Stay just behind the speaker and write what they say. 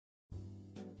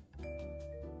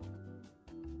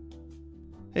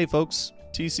Hey folks,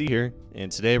 TC here, and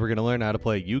today we're going to learn how to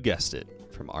play You Guessed It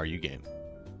from AreYouGame.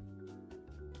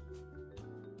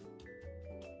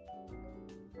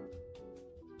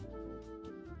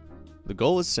 The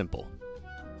goal is simple.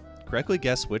 Correctly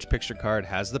guess which picture card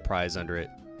has the prize under it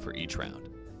for each round.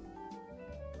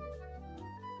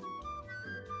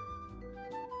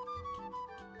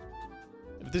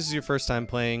 If this is your first time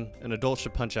playing, an adult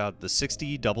should punch out the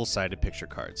 60 double-sided picture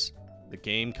cards. The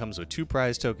game comes with 2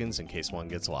 prize tokens in case one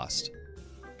gets lost.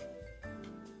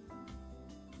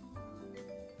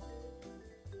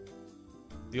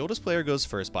 The oldest player goes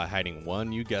first by hiding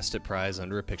one You Guessed It prize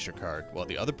under a picture card, while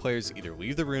the other players either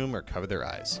leave the room or cover their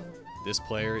eyes. This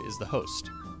player is the host.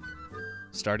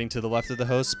 Starting to the left of the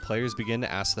host, players begin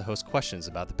to ask the host questions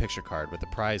about the picture card with the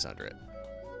prize under it.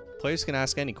 Players can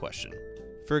ask any question.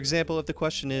 For example, if the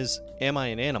question is, "Am I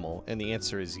an animal?" and the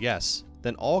answer is yes,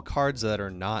 then all cards that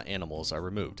are not animals are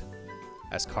removed.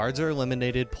 As cards are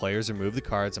eliminated, players remove the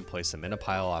cards and place them in a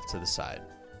pile off to the side.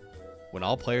 When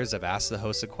all players have asked the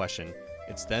host a question,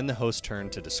 it's then the host's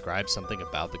turn to describe something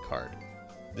about the card.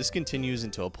 This continues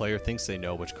until a player thinks they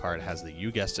know which card has the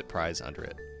You Guessed It prize under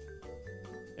it.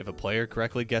 If a player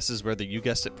correctly guesses where the You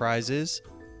Guessed It prize is,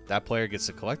 that player gets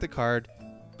to collect the card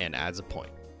and adds a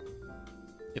point.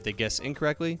 If they guess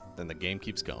incorrectly, then the game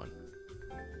keeps going.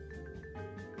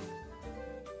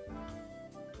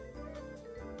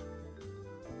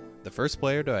 The first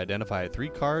player to identify 3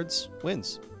 cards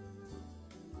wins.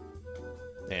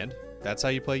 And that's how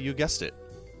you play You Guessed It.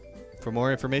 For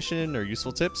more information or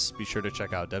useful tips, be sure to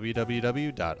check out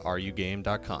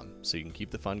www.areyougame.com so you can keep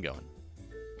the fun going.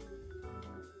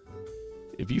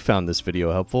 If you found this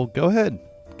video helpful, go ahead,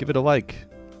 give it a like.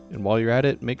 And while you're at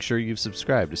it, make sure you've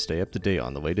subscribed to stay up to date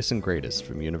on the latest and greatest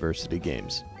from University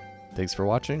Games. Thanks for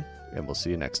watching, and we'll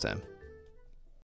see you next time.